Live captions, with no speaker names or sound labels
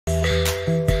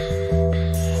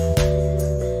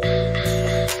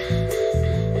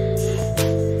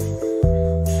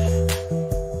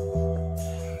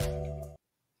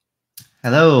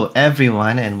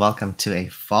everyone, and welcome to a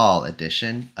fall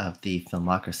edition of the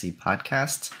Filmocracy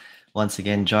Podcast. Once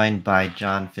again, joined by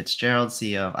John Fitzgerald,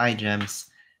 CEO of iGEMS,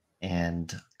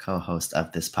 and co-host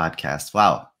of this podcast.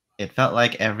 Wow, it felt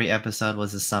like every episode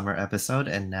was a summer episode,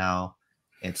 and now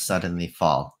it's suddenly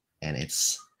fall, and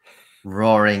it's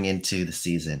roaring into the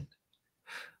season.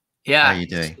 Yeah, how are you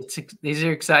doing? These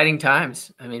are exciting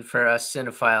times. I mean, for us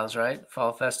cinephiles, right?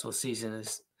 Fall festival season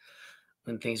is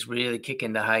when things really kick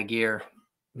into high gear,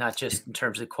 not just in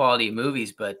terms of quality of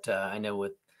movies, but I know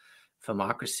with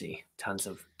Filmocracy, tons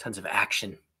of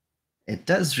action. It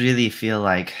does really feel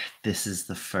like this is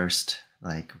the first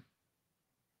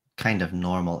kind of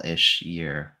normal-ish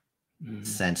year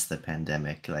since the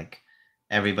pandemic. Like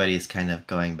everybody's kind of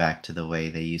going back to the way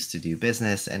they used to do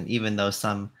business, and even though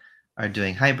some are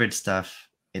doing hybrid stuff,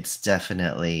 it's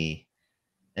definitely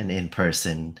an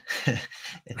in-person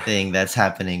thing that's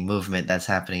happening, movement that's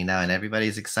happening now, and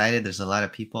everybody's excited. There's a lot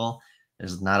of people.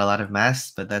 There's not a lot of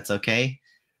masks, but that's okay.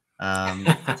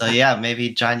 So yeah, maybe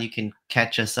John, you can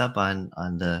catch us up on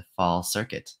the fall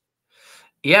circuit.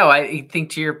 Yeah, well, I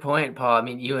think to your point, Paul, I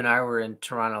mean, you and I were in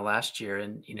Toronto last year,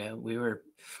 and we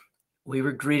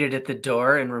were greeted at the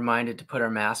door and reminded to put our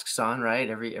masks on, right?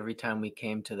 Every time we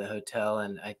came to the hotel.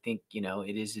 And I think,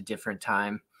 it is a different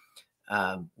time.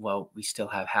 Well, we still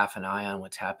have half an eye on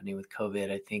what's happening with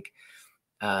COVID. I think,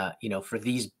 for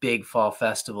these big fall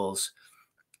festivals,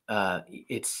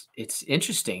 it's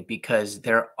interesting because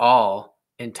they're all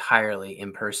entirely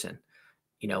in person.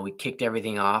 We kicked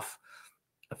everything off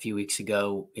a few weeks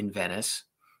ago in Venice,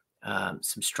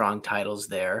 some strong titles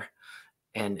there.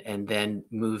 And then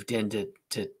moved into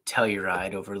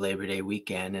Telluride over Labor Day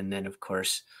weekend. And then, of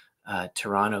course,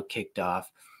 Toronto kicked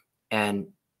off. And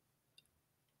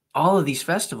all of these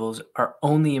festivals are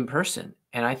only in person.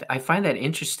 And I find that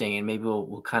interesting. And maybe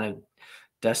we'll kind of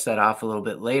dust that off a little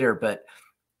bit later. But,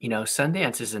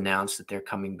 Sundance has announced that they're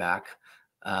coming back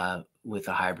with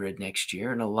a hybrid next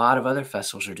year. And a lot of other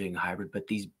festivals are doing hybrid. But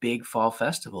these big fall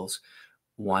festivals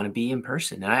want to be in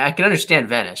person. And I can understand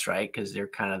Venice, right? Because they're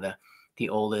kind of the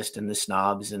oldest and the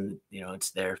snobs, and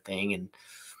it's their thing and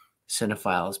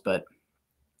cinephiles. But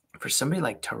for somebody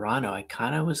like Toronto, I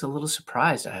kind of was a little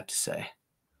surprised, I have to say.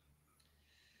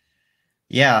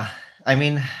 Yeah, I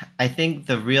mean, I think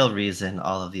the real reason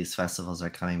all of these festivals are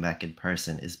coming back in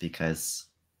person is because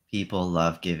people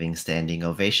love giving standing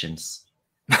ovations.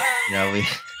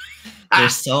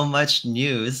 There's so much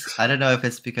news. I don't know if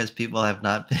it's because people have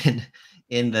not been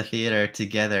in the theater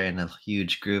together in a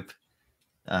huge group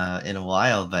in a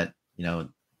while, but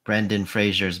Brendan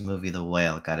Fraser's movie The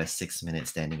Whale got a 6-minute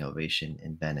standing ovation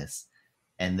in Venice,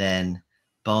 and then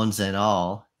Bones and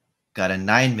All got a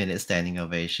 9-minute standing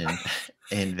ovation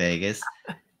in Vegas,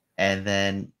 and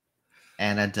then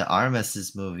Ana de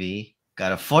Armas's movie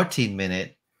got a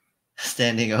 14-minute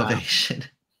standing ovation.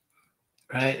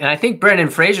 Right, and I think Brendan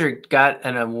Fraser got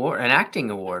an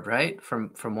acting award, right,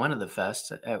 from one of the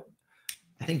fests.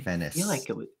 I think Venice. I feel like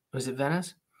was it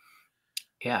Venice?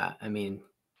 Yeah, I mean,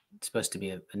 it's supposed to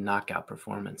be a knockout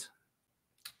performance.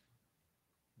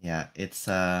 Yeah, it's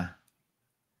oh,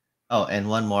 and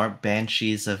one more,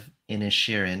 Banshees of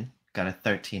Inisherin got a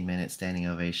 13-minute standing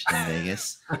ovation in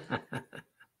Vegas.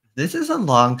 This is a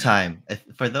long time.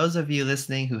 For those of you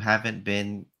listening who haven't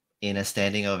been in a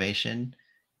standing ovation,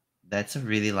 that's a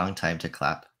really long time to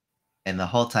clap. And the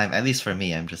whole time, at least for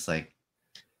me, I'm just like,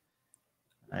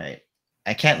 all right,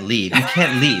 I can't leave. You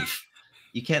can't leave.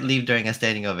 You can't leave during a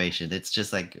standing ovation. It's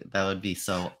just like, that would be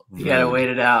so rude. You gotta wait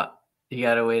it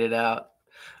out.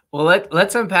 Well,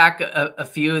 let's unpack a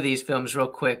few of these films real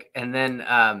quick, and then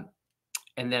I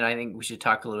think we should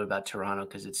talk a little bit about Toronto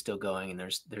because it's still going, and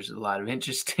there's a lot of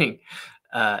interesting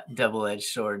double-edged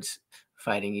swords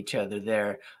fighting each other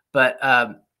there. But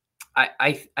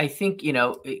I think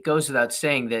it goes without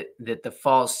saying that the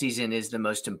fall season is the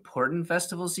most important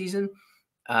festival season,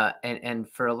 and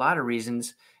for a lot of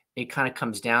reasons, it kind of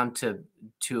comes down to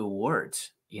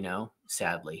awards.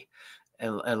 Sadly,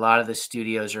 a lot of the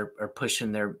studios are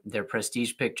pushing their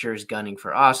prestige pictures, gunning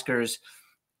for Oscars,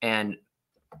 and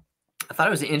I thought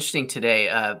it was interesting today.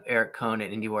 Eric Cohn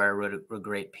at IndieWire wrote a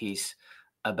great piece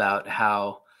about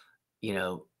how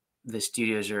the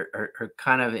studios are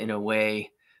kind of in a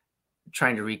way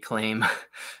trying to reclaim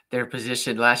their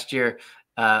position. Last year,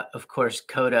 of course,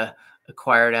 Coda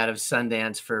acquired out of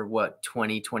Sundance for what,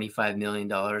 $25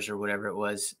 million or whatever it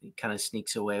was. It kind of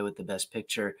sneaks away with the Best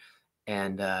Picture,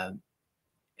 and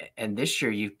this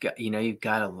year you've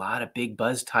got a lot of big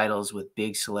buzz titles with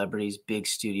big celebrities, big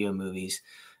studio movies.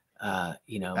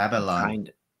 Babylon.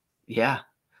 Yeah.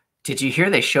 Did you hear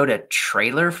they showed a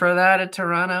trailer for that at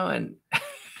Toronto? And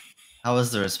how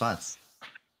was the response?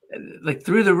 like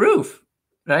through the roof,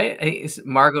 right? It's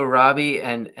Margot Robbie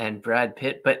and Brad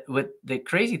Pitt. But what the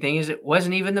crazy thing is, it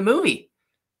wasn't even the movie.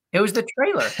 It was the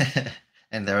trailer.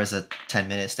 And there was a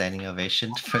 10-minute standing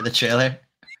ovation for the trailer.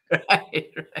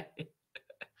 Right, right.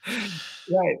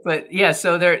 Right, but yeah,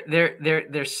 so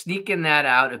they're sneaking that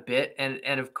out a bit,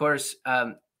 and of course,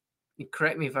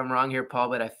 correct me if I'm wrong here, Paul,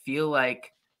 but I feel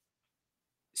like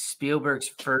Spielberg's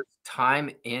first time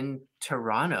in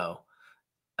Toronto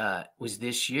was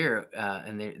this year,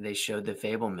 and they showed The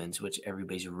Fabelmans, which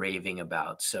everybody's raving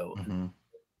about. So Mm-hmm.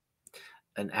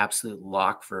 an absolute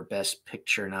lock for Best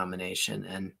Picture nomination,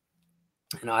 and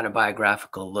an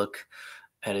autobiographical look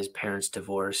at his parents'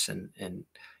 divorce and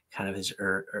kind of his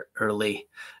early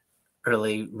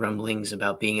rumblings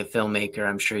about being a filmmaker.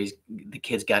 I'm sure the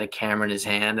kid's got a camera in his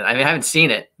hand. I mean, I haven't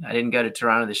seen it. I didn't go to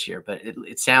Toronto this year, but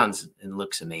it sounds and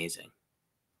looks amazing.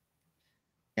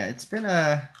 Yeah, it's been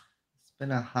a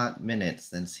hot minute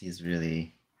since he's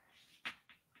really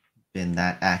been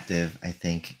that active, I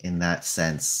think, in that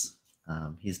sense.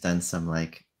 He's done some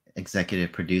like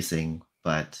executive producing,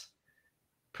 but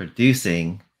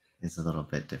producing is a little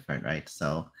bit different, right?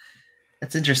 So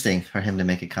it's interesting for him to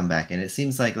make a comeback, and it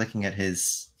seems like looking at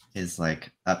his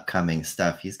like upcoming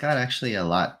stuff, he's got actually a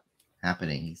lot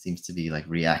happening. He seems to be like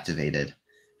reactivated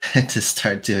to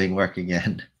start doing work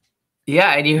again.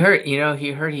 Yeah, and he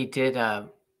did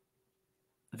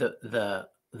the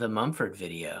Mumford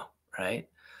video, right?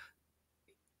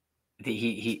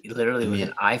 He literally with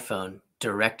an iPhone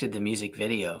directed the music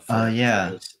video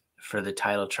for the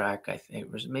title track. I think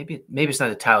it was maybe it's not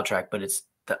the title track, but it's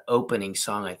the opening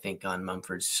song, I think, on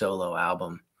Mumford's solo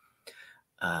album,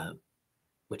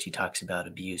 which he talks about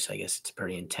abuse. I guess it's a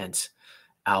pretty intense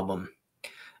album.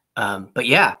 But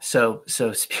yeah, so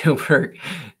Spielberg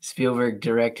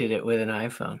directed it with an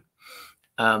iPhone.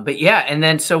 But yeah, and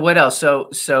then so what else? So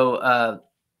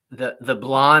the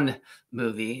Blonde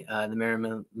movie, the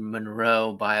Marilyn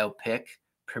Monroe biopic,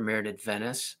 premiered at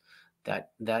Venice.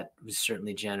 That was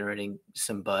certainly generating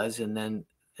some buzz. And then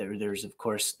there's of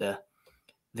course the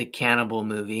Cannibal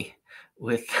movie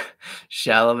with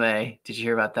Chalamet. Did you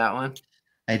hear about that one?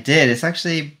 I did. It's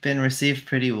actually been received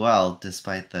pretty well,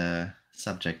 despite the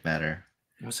subject matter.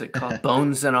 What's it called?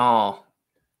 Bones and All.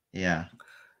 Yeah.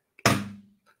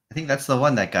 I think that's the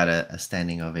one that got a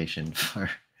standing ovation for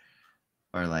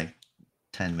like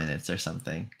 10 minutes or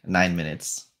something. 9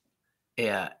 minutes.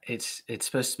 Yeah, it's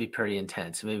supposed to be pretty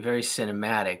intense. I mean, very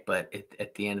cinematic, but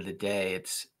at the end of the day,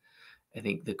 I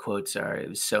think the quotes are, it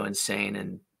was so insane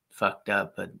and fucked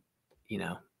up, but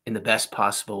in the best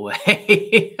possible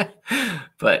way.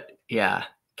 But yeah,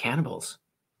 cannibals.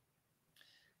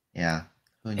 Yeah.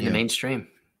 In the mainstream.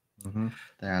 Mm-hmm.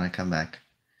 They're on a comeback.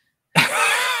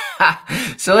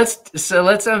 So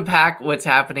let's unpack what's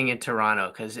happening in Toronto,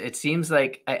 because it seems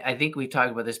like I think we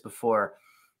talked about this before.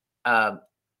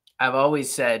 I've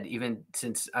always said, even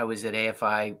since I was at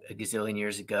AFI a gazillion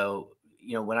years ago,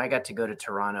 when I got to go to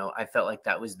Toronto, I felt like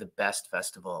that was the best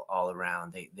festival all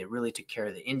around. They really took care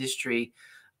of the industry,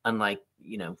 unlike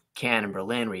Cannes and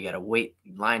Berlin, where you got to wait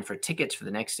in line for tickets for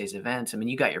the next day's events. I mean,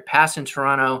 you got your pass in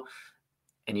Toronto,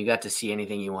 and you got to see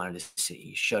anything you wanted to see.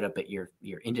 You showed up at your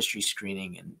industry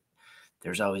screening, and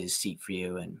there's always a seat for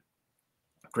you, and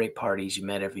great parties. You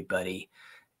met everybody.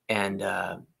 And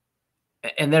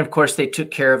then, of course, they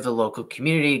took care of the local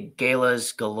community,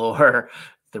 galas galore,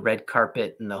 the red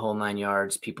carpet and the whole 9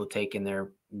 yards, people taking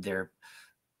their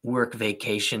work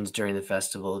vacations during the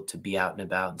festival to be out and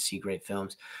about and see great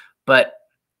films. But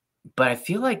I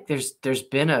feel like there's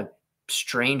been a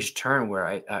strange turn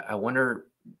where I wonder,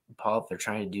 Paul, if they're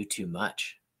trying to do too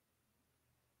much.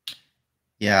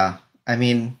 Yeah. I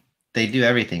mean, they do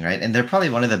everything, right? And they're probably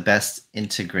one of the best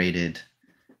integrated,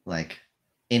 like,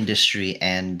 industry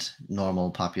and normal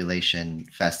population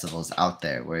festivals out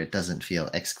there, where it doesn't feel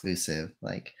exclusive.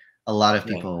 Like, a lot of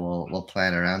people will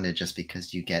plan around it just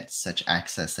because you get such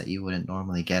access that you wouldn't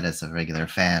normally get as a regular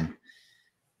fan.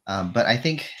 But I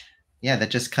think, yeah, that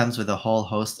just comes with a whole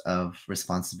host of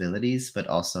responsibilities, but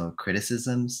also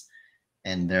criticisms.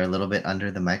 And they're a little bit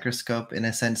under the microscope in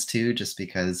a sense too, just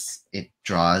because it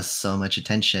draws so much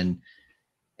attention.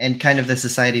 And kind of the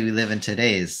society we live in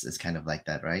today is kind of like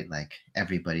that, right? Like,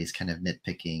 everybody's kind of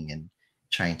nitpicking and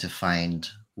trying to find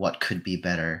what could be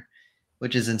better,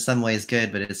 which is in some ways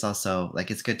good, but it's also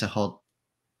like, it's good to hold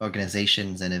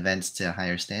organizations and events to a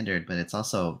higher standard, but it's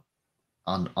also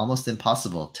an almost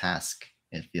impossible task,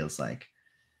 it feels like.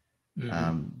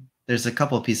 Mm-hmm. There's a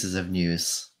couple pieces of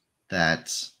news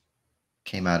that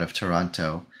came out of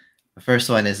Toronto. The first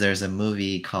one is there's a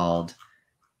movie called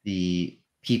The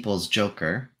People's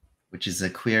Joker, which is a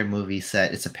queer movie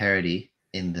set. It's a parody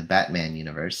in the Batman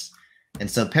universe. And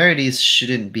so parodies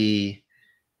shouldn't be,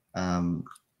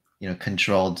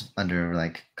 controlled under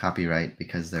like copyright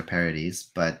because they're parodies,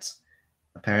 but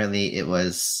apparently it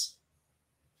was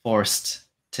forced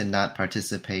to not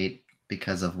participate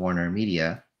because of Warner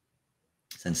Media,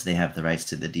 since they have the rights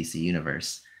to the DC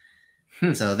universe.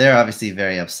 So they're obviously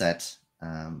very upset.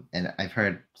 And I've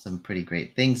heard some pretty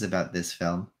great things about this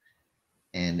film,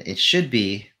 and it should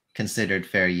be considered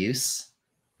fair use,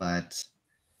 but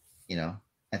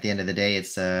at the end of the day,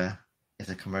 it's a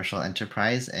commercial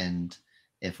enterprise, and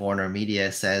if Warner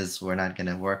Media says we're not going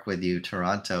to work with you,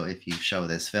 Toronto, if you show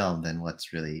this film, then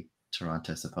what's really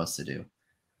Toronto supposed to do?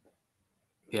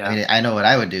 Yeah. I mean, I know what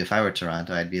I would do if I were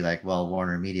Toronto. I'd be like, well,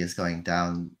 Warner Media is going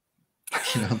down,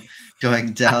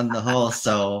 going down the hole.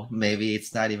 So maybe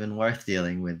it's not even worth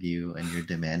dealing with you and your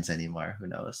demands anymore. Who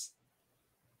knows?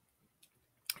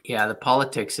 Yeah, the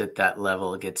politics at that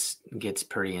level gets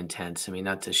pretty intense. I mean,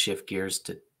 not to shift gears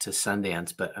to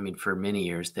Sundance, but I mean, for many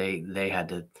years they had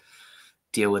to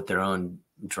deal with their own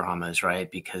dramas,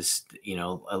 right? Because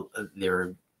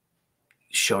they're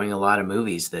showing a lot of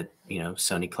movies that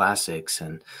Sony Classics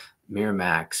and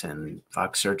Miramax and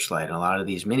Fox Searchlight and a lot of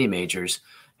these mini majors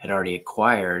had already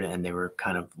acquired, and they were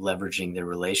kind of leveraging their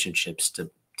relationships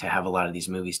to have a lot of these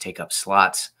movies take up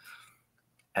slots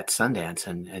at Sundance,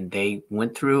 and they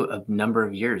went through a number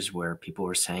of years where people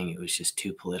were saying it was just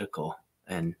too political,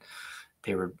 and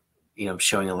they were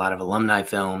showing a lot of alumni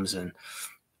films, and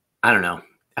I don't know.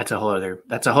 That's a whole other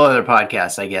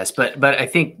podcast, I guess. But I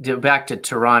think back to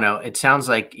Toronto, it sounds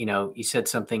like, you said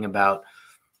something about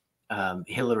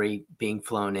Hillary being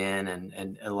flown in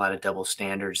and a lot of double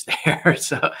standards there.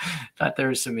 So I thought there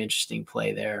was some interesting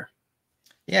play there.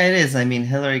 Yeah, it is. I mean,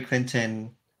 Hillary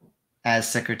Clinton, as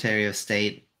Secretary of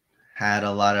State, had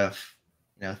a lot of,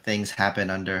 things happen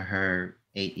under her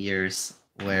 8 years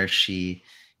where she,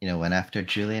 went after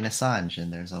Julian Assange,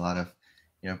 and there's a lot of,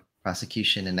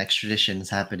 prosecution and extraditions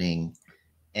happening.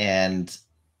 And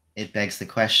it begs the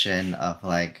question of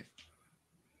like,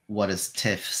 what does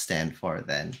TIFF stand for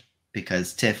then?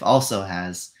 Because TIFF also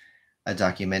has a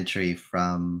documentary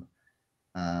from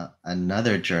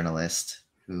another journalist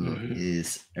who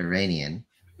is Iranian.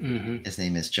 His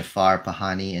name is Jafar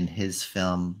Pahani, and his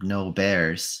film No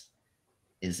Bears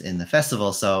is in the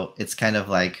festival. So it's kind of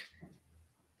like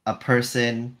a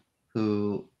person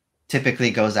who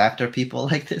typically goes after people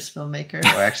like this filmmaker,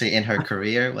 or actually in her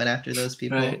career went after those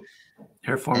people. Right.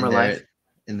 Her former life.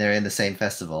 And they're in the same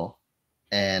festival.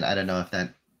 And I don't know if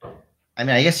that, I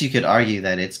mean, I guess you could argue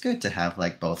that it's good to have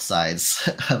like both sides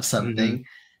of something,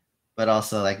 but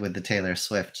also like with the Taylor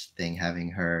Swift thing, having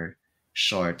her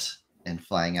short and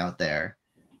flying out there,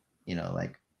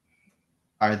 like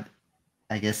I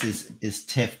guess is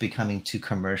TIFF becoming too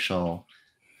commercial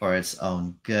for its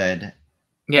own good?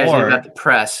 Yeah, it's about the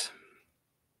press.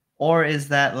 Or is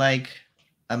that like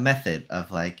a method of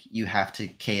like, you have to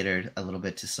cater a little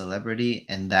bit to celebrity,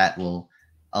 and that will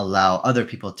allow other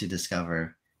people to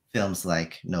discover films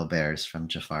like No Bears from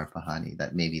Jafar Pahani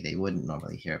that maybe they wouldn't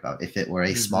normally hear about if it were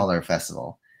a smaller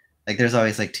festival? Like there's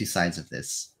always like two sides of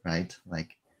this, right?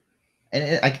 Like,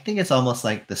 and I think it's almost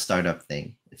like the startup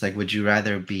thing. It's like, would you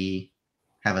rather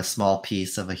have a small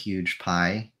piece of a huge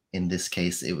pie? In this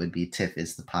case, it would be TIFF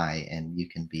is the pie, and you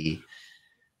can be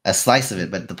a slice of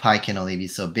it, but the pie can only be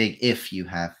so big if you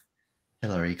have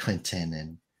Hillary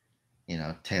Clinton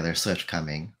and Taylor Swift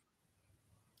coming.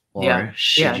 Or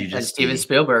should you just Steven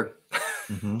Spielberg?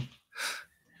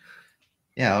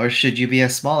 Yeah, or should you be a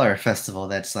smaller festival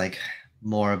that's like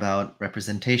more about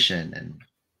representation, and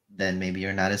then maybe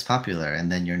you're not as popular,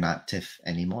 and then you're not TIFF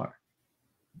anymore?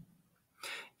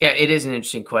 Yeah, it is an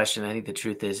interesting question. I think the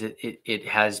truth is it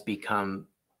has become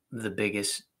the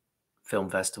biggest film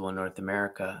festival in North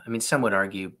America. I mean, some would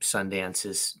argue Sundance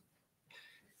is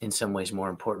in some ways more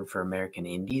important for American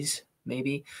indies,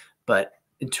 maybe, but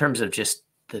in terms of just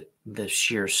the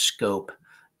sheer scope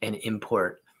and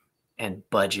import and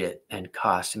budget and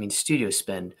cost, I mean, studios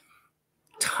spend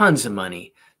tons of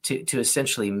money to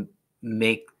essentially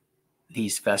make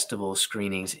these festival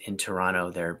screenings in Toronto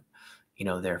their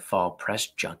fall press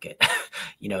junket.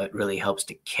 It really helps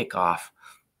to kick off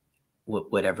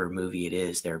whatever movie it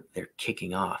is they're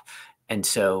kicking off. And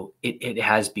so it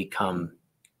has become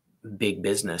big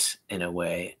business in a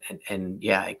way. And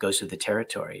yeah, it goes with the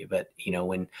territory. But,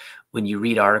 when you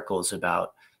read articles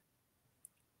about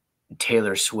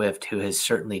Taylor Swift, who has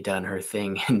certainly done her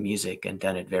thing in music and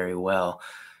done it very well,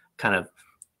 kind of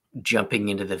jumping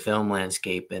into the film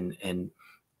landscape and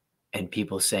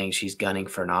people saying she's gunning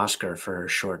for an Oscar for her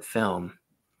short film.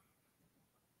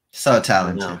 So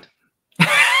talented.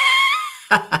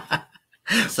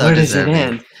 So Where does it deserving.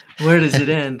 end? Where does it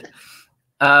end?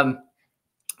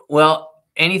 Well,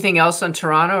 anything else on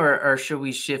Toronto, or should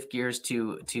we shift gears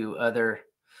to other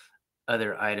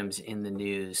items in the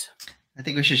news? I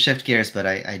think we should shift gears, but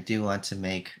I do want to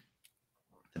make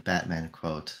the Batman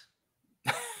quote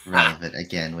relevant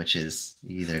again, which is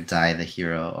you either die the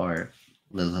hero or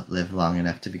live long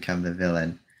enough to become the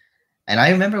villain. And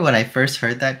I remember when I first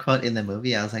heard that quote in the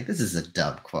movie, I was like, this is a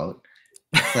dumb quote.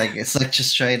 It's like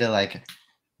just trying to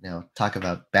talk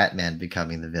about Batman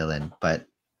becoming the villain. But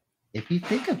if you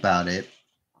think about it,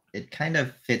 it kind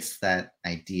of fits that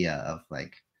idea of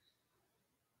like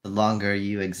the longer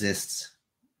you exist,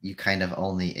 you kind of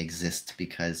only exist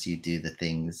because you do the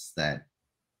things that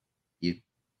you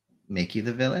make you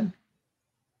the villain.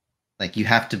 Like you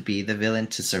have to be the villain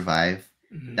to survive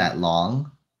that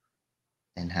long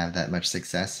and have that much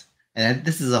success. And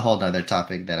this is a whole nother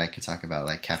topic that I could talk about,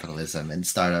 like capitalism and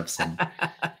startups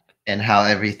and how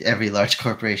every large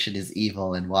corporation is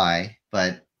evil and why.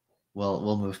 But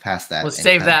we'll move past that. We'll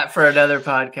save that for another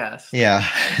podcast. Yeah,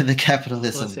 the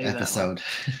capitalism episode.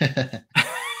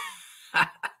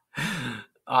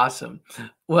 Awesome.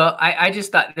 Well, I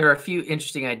just thought there are a few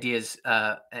interesting ideas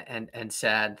and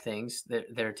sad things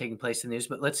that are taking place in the news.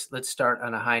 But let's start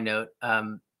on a high note.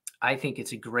 I think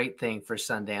it's a great thing for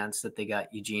Sundance that they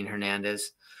got Eugene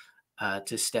Hernandez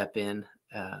to step in,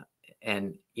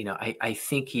 and I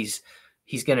think he's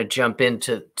going to jump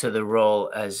into the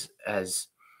role as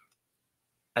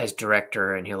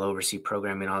director, and he'll oversee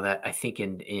programming and all that, I think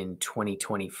in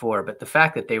 2024. But the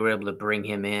fact that they were able to bring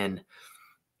him in,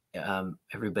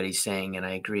 everybody's saying, and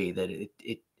I agree, that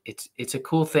it's a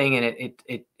cool thing, and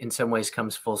it in some ways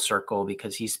comes full circle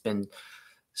because he's been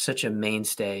such a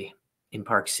mainstay in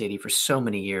Park City for so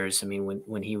many years. I mean,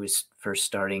 when he was first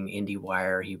starting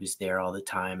IndieWire, he was there all the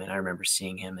time, and I remember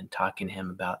seeing him and talking to him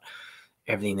about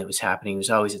everything that was happening. He was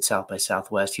always at South by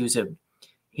Southwest. He was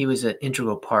an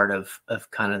integral part of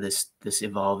kind of this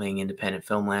evolving independent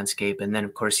film landscape. And then,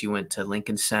 of course, he went to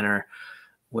Lincoln Center,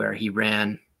 where he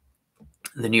ran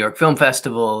the New York Film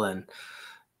Festival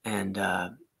and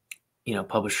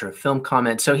publisher of Film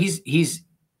Comment. So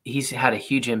he's had a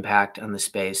huge impact on the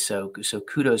space. So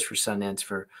kudos for Sundance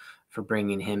for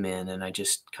bringing him in. And I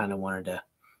just kind of wanted to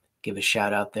give a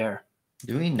shout out there.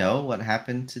 Do we know what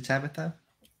happened to Tabitha?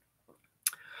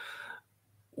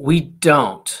 We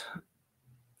don't.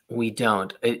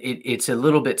 It's a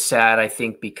little bit sad, I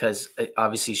think, because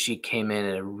obviously she came in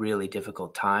at a really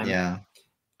difficult time. Yeah.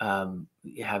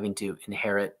 Having to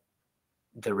inherit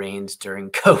the reins during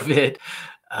COVID.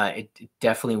 It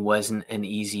definitely wasn't an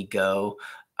easy go.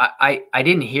 I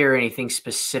didn't hear anything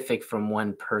specific from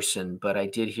one person, but I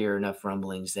did hear enough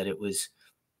rumblings that it was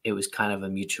kind of a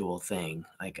mutual thing.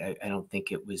 Like I don't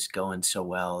think it was going so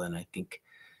well, and I think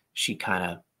she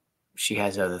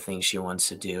has other things she wants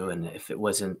to do, and if it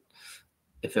wasn't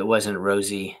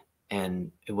rosy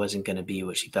and it wasn't going to be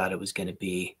what she thought it was going to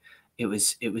be, it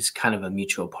was kind of a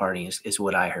mutual parting is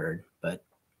what I heard, but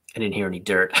I didn't hear any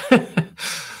dirt.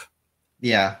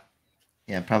 Yeah,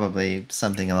 probably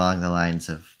something along the lines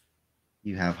of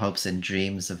you have hopes and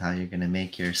dreams of how you're going to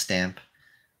make your stamp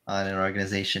on an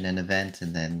organization and event,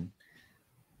 and then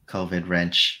COVID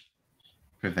wrench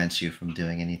prevents you from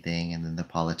doing anything, and then the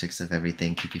politics of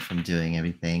everything keep you from doing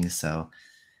everything. So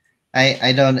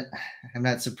I'm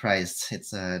not surprised.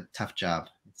 It's a tough job,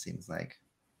 it seems like.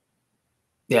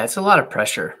 Yeah, it's a lot of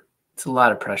pressure.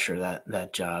 That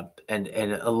job, and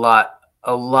a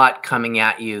lot coming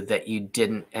at you that you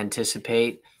didn't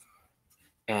anticipate,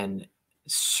 and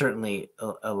certainly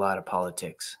a lot of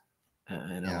politics,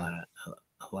 and a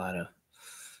lot of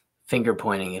finger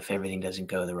pointing if everything doesn't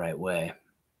go the right way.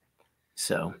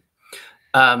 So,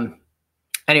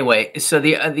 anyway, so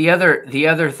the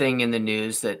other thing in the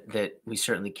news that we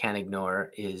certainly can't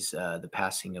ignore is the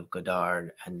passing of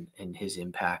Godard and his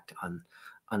impact on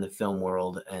the film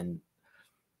world. And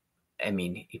I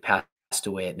mean, he passed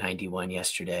away at 91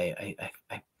 yesterday.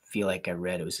 I feel like I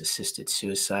read it was assisted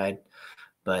suicide,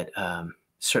 but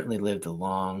certainly lived a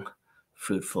long,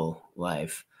 fruitful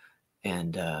life.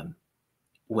 And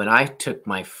when I took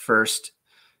my first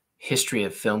history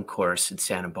of film course in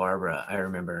Santa Barbara, I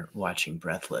remember watching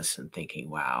Breathless and thinking,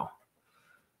 wow,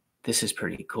 this is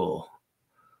pretty cool.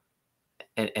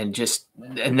 And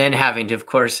then having to, of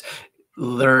course,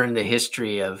 learn the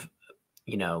history of,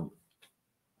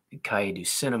 Cahiers du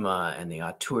Cinema and the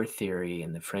auteur theory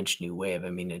and the French New Wave. I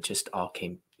mean, it just all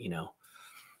came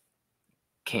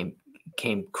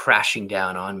crashing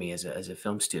down on me as a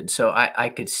film student. So I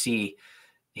could see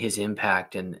his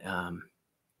impact, and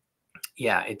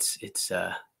it's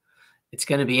it's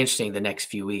going to be interesting the next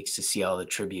few weeks to see all the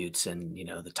tributes and, you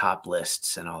know, the top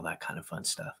lists and all that kind of fun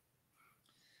stuff.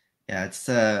 Yeah,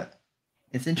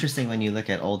 it's interesting when you look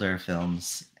at older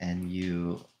films and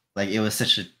you like it was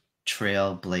such a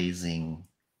trailblazing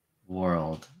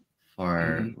world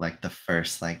for like the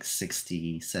first like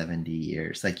 60, 70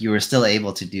 years. Like you were still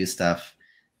able to do stuff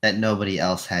that nobody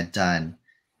else had done.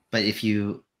 But if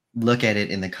you look at it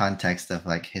in the context of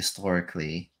like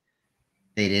historically,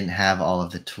 they didn't have all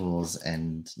of the tools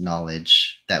and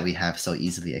knowledge that we have so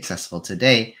easily accessible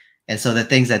today. And so the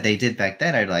things that they did back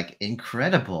then are like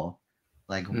incredible.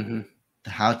 Like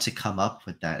how to come up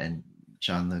with that. And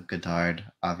Jean-Luc Godard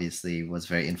obviously was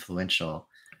very influential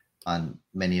on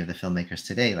many of the filmmakers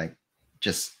today, like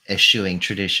just eschewing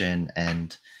tradition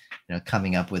and, you know,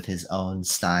 coming up with his own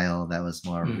style that was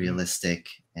more realistic.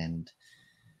 And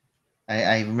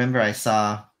I remember I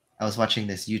was watching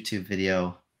this YouTube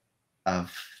video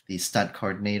of these stunt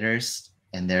coordinators,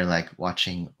 and they're like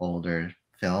watching older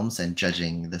films and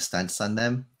judging the stunts on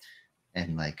them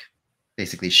and like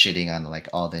basically shitting on like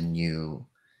all the new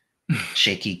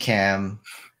shaky cam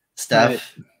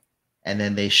stuff. Right. And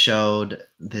then they showed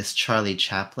this Charlie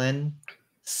Chaplin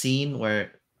scene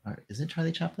where, is it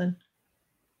Charlie Chaplin?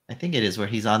 I think it is, where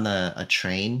he's on a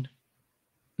train.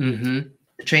 The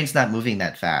train's not moving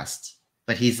that fast,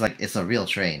 but he's like, it's a real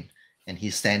train. And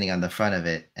he's standing on the front of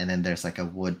it. And then there's like a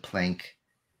wood plank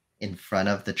in front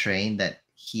of the train that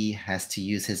he has to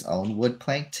use his own wood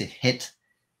plank to hit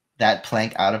that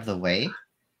plank out of the way.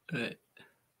 Right.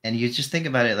 And you just think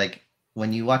about it, like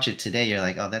when you watch it today, you're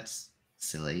like, oh, that's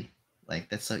silly. Like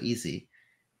that's so easy.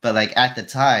 But like at the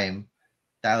time,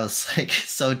 that was like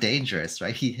so dangerous,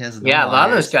 right? He has a lot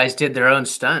of those guys did their own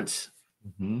stunts.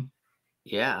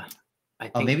 Yeah. I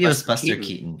think maybe it was Buster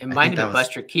Keaton. It might have been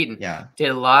Buster Keaton. Yeah. Did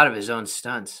a lot of his own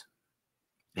stunts.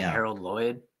 Yeah. Harold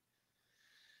Lloyd.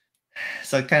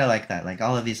 So kind of like that, like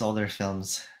all of these older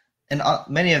films, and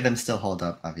many of them still hold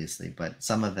up, obviously, but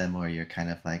some of them where you're kind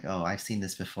of like, oh, I've seen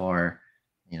this before,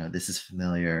 you know, this is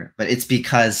familiar, but it's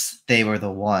because they were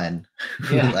the one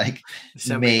who like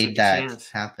made that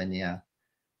happen. Yeah.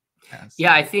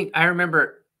 Yeah, I think I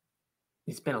remember,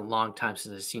 it's been a long time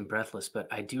since I've seen Breathless, but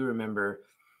I do remember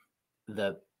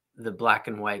the black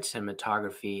and white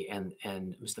cinematography, and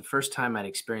it was the first time I'd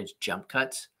experienced jump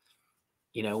cuts,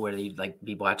 you know, where you'd like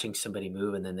be watching somebody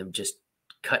move and then them just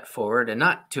cut forward, and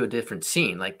not to a different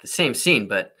scene, like the same scene,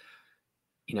 but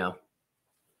you know,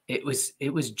 it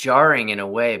was jarring in a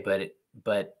way,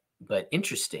 but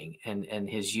interesting, and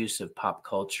his use of pop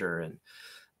culture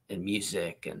and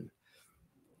music and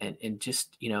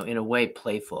just, you know, in a way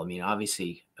playful. I mean,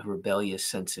 obviously a rebellious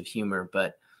sense of humor,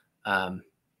 but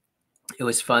it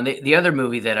was fun. The other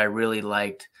movie that I really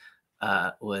liked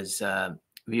was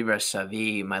Vivre sa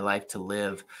vie, My Life to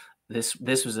Live.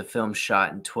 This was a film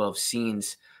shot in 12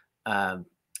 scenes where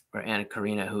Anna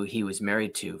Karina, who he was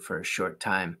married to for a short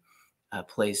time,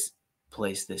 plays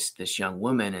this young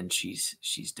woman, and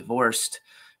she's divorced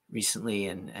recently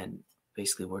and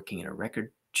basically working in a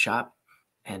record shop,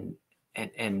 and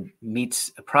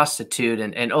meets a prostitute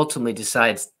and ultimately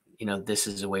decides, you know, this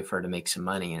is a way for her to make some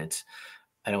money. And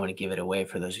I don't want to give it away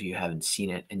for those of you who haven't seen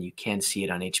it, and you can see it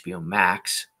on HBO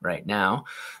Max right now.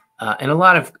 And a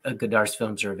lot of Godard's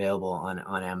films are available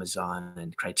on Amazon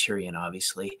and Criterion,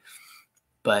 obviously.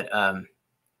 But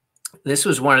this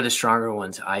was one of the stronger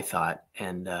ones, I thought.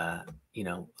 And, you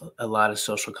know, a lot of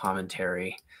social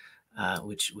commentary,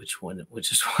 which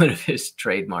is one of his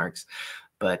trademarks.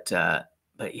 But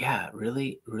yeah,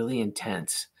 really, really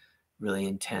intense, really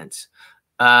intense.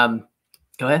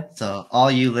 Go ahead. So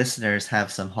all you listeners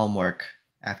have some homework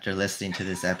after listening to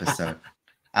this episode.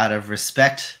 Out of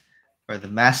respect for the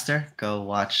master, go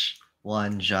watch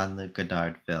one Jean-Luc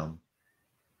Godard film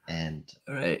and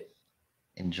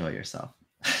enjoy yourself.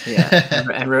 Yeah,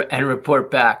 and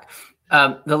report back.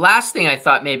 The last thing I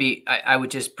thought maybe I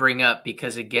would just bring up,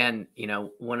 because again, you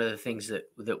know, one of the things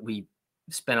that we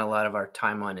spent a lot of our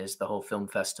time on is the whole film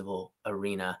festival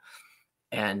arena.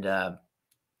 And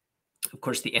of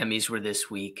course, the Emmys were this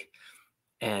week,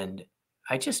 and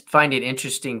I just find it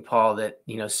interesting, Paul, that,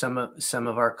 you know, some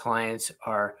of our clients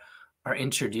are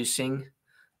introducing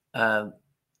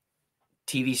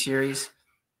TV series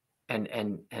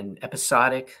and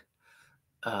episodic.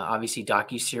 Obviously,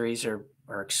 docuseries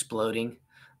are exploding.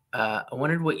 I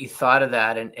wondered what you thought of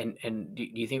that, and do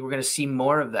you think we're going to see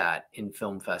more of that in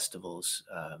film festivals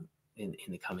in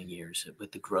the coming years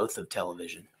with the growth of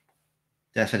television?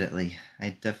 Definitely.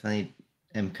 I definitely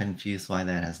am confused why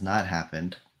that has not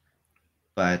happened.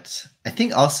 But I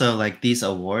think also like these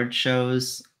award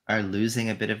shows are losing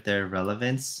a bit of their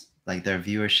relevance. Like their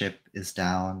viewership is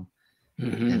down.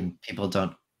 and people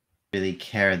don't really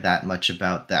care that much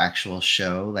about the actual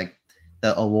show. Like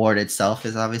the award itself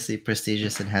is obviously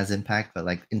prestigious and has impact, but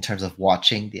like in terms of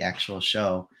watching the actual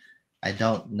show, I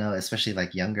don't know, especially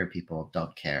like younger people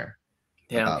don't care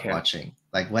about watching.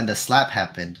 Like when the slap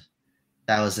happened,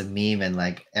 that was a meme and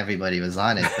like everybody was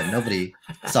on it, but nobody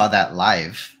saw that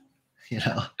live. You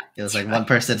know, it was like one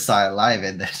person saw it live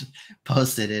and then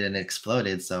posted it and it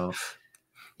exploded. So,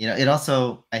 you know, it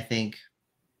also, I think,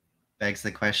 begs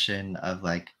the question of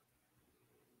like,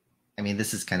 I mean,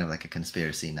 this is kind of like a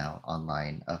conspiracy now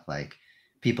online of like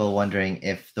people wondering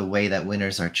if the way that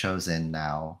winners are chosen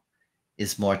now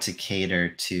is more to cater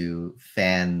to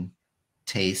fan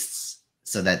tastes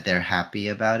so that they're happy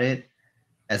about it,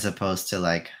 as opposed to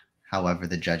like however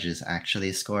the judges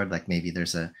actually scored. Like maybe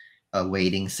there's a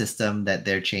weighting system that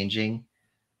they're changing.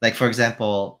 Like for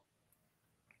example,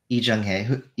 Lee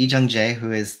Jung-jae,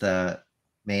 who is the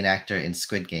main actor in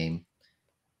Squid Game,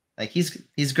 like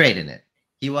he's great in it.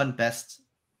 He won best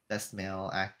male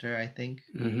actor, I think.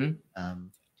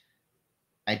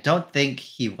 I don't think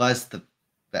he was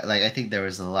I think there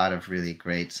was a lot of really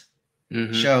great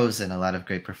shows and a lot of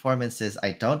great performances.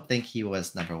 I don't think he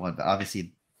was number one, but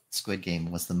obviously Squid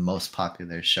Game was the most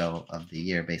popular show of the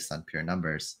year based on pure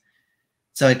numbers.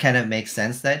 So it kind of makes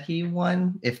sense that he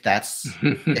won if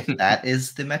if that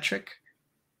is the metric.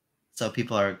 So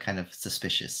people are kind of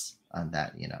suspicious on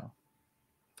that, you know.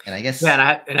 And I guess and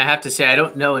I have to say I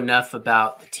don't know enough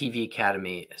about the TV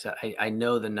Academy. So I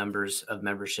know the numbers of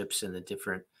memberships in the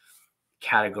different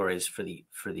categories for the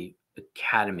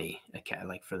Academy,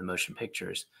 like for the motion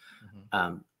pictures.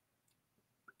 And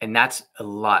that's a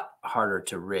lot harder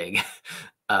to rig.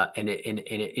 And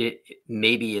it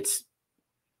maybe it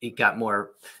got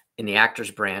more in the actors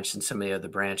branch than some of the other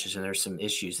branches, and there's some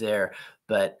issues there.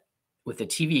 But with the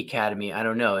TV Academy, I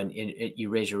don't know. And you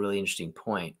raise a really interesting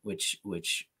point, which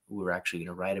we're actually going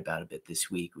to write about a bit this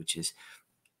week, which is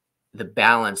the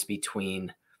balance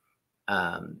between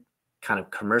kind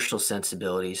of commercial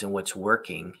sensibilities and what's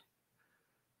working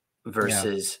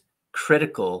versus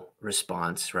critical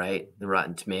response, right? The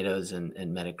Rotten Tomatoes and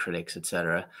Metacritics, et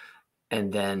cetera.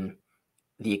 And then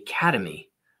the Academy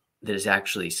that is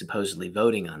actually supposedly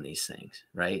voting on these things,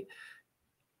 right?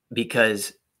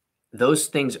 Because those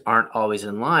things aren't always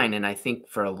in line. And I think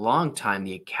for a long time,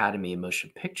 the Academy of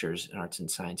Motion Pictures and Arts and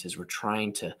Sciences were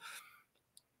trying to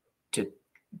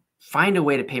find a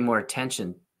way to pay more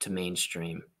attention to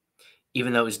mainstream,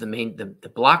 even though it was the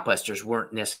blockbusters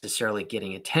weren't necessarily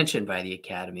getting attention by the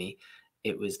Academy.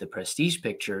 It was the prestige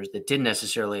pictures that didn't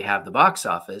necessarily have the box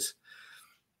office.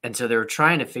 And so they were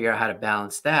trying to figure out how to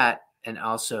balance that. And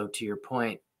also, to your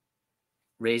point,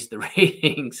 raise the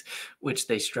ratings, which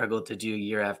they struggled to do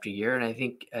year after year. And I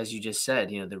think, as you just said,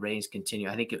 you know, the ratings continue.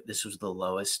 I think this was the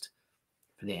lowest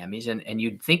for the Emmys. And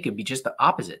you'd think it'd be just the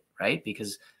opposite, right?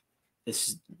 Because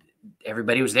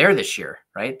everybody was there this year,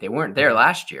 right? They weren't there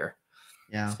last year.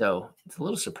 Yeah. So it's a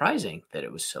little surprising that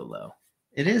it was so low.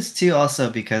 It is too,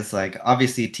 also because like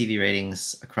obviously TV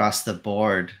ratings across the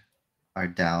board are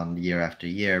down year after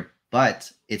year,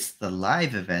 but it's the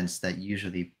live events that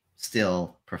usually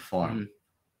still perform,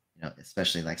 you know,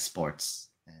 especially like sports.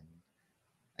 And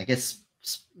I guess,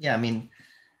 yeah, I mean,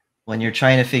 when you're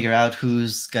trying to figure out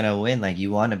who's going to win, like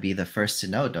you want to be the first to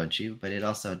know, don't you? But it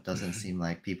also doesn't seem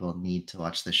like people need to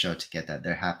watch the show to get that.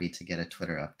 They're happy to get a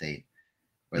Twitter update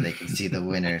where they can see the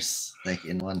winners like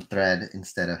in one thread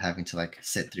instead of having to like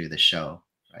sit through the show,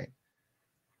 right?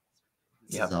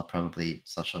 This is all probably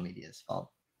social media's fault.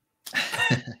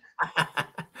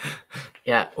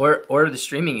 Yeah, or the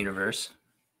streaming universe,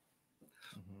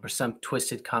 or some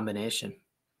twisted combination.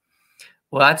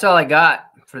 Well, that's all I got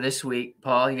for this week.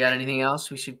 Paul, you got anything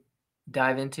else we should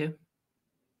dive into?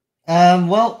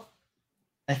 Well,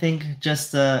 I think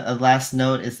just a last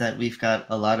note is that we've got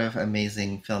a lot of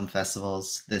amazing film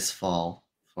festivals this fall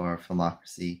for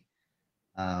Filmocracy.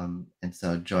 And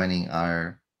so joining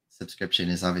our subscription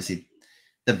is obviously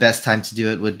the best time to do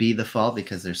it would be the fall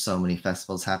because there's so many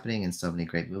festivals happening and so many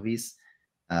great movies.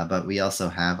 But we also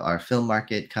have our film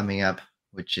market coming up,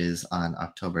 which is on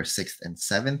October 6th and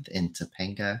 7th in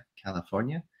Topanga,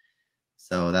 California.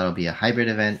 So that'll be a hybrid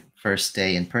event, first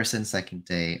day in person, second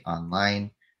day online.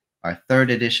 Our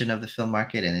third edition of the film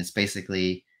market, and it's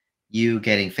basically you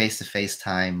getting face-to-face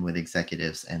time with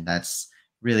executives, and that's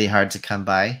really hard to come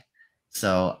by.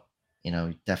 So, you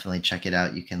know, definitely check it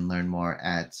out. You can learn more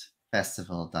at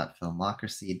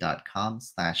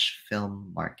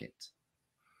festival.filmocracy.com/filmmarket.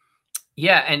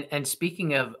 Yeah, and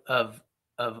speaking of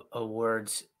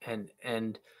awards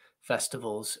and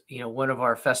festivals. One of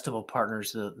our festival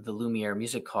partners, the Lumiere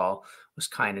Music Hall, was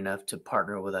kind enough to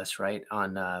partner with us, right,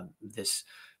 on this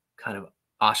kind of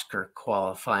Oscar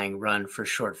qualifying run for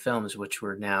short films, which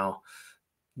we're now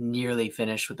nearly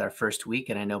finished with our first week.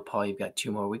 And I know, Paul, you've got 2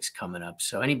 more weeks coming up.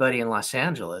 So anybody in Los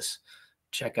Angeles,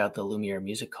 check out the Lumiere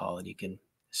Music Hall, and you can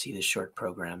see the short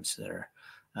programs that are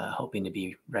hoping to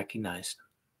be recognized.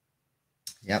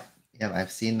 Yep,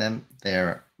 I've seen them.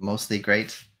 They're mostly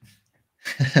great.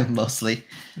 Mostly,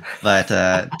 but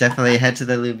definitely head to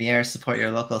the Lumiere, support your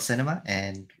local cinema,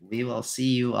 and we will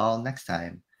see you all next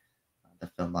time on the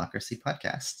Filmocracy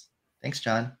Podcast. Thanks,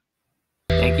 John.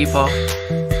 Thank you,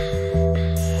 Paul.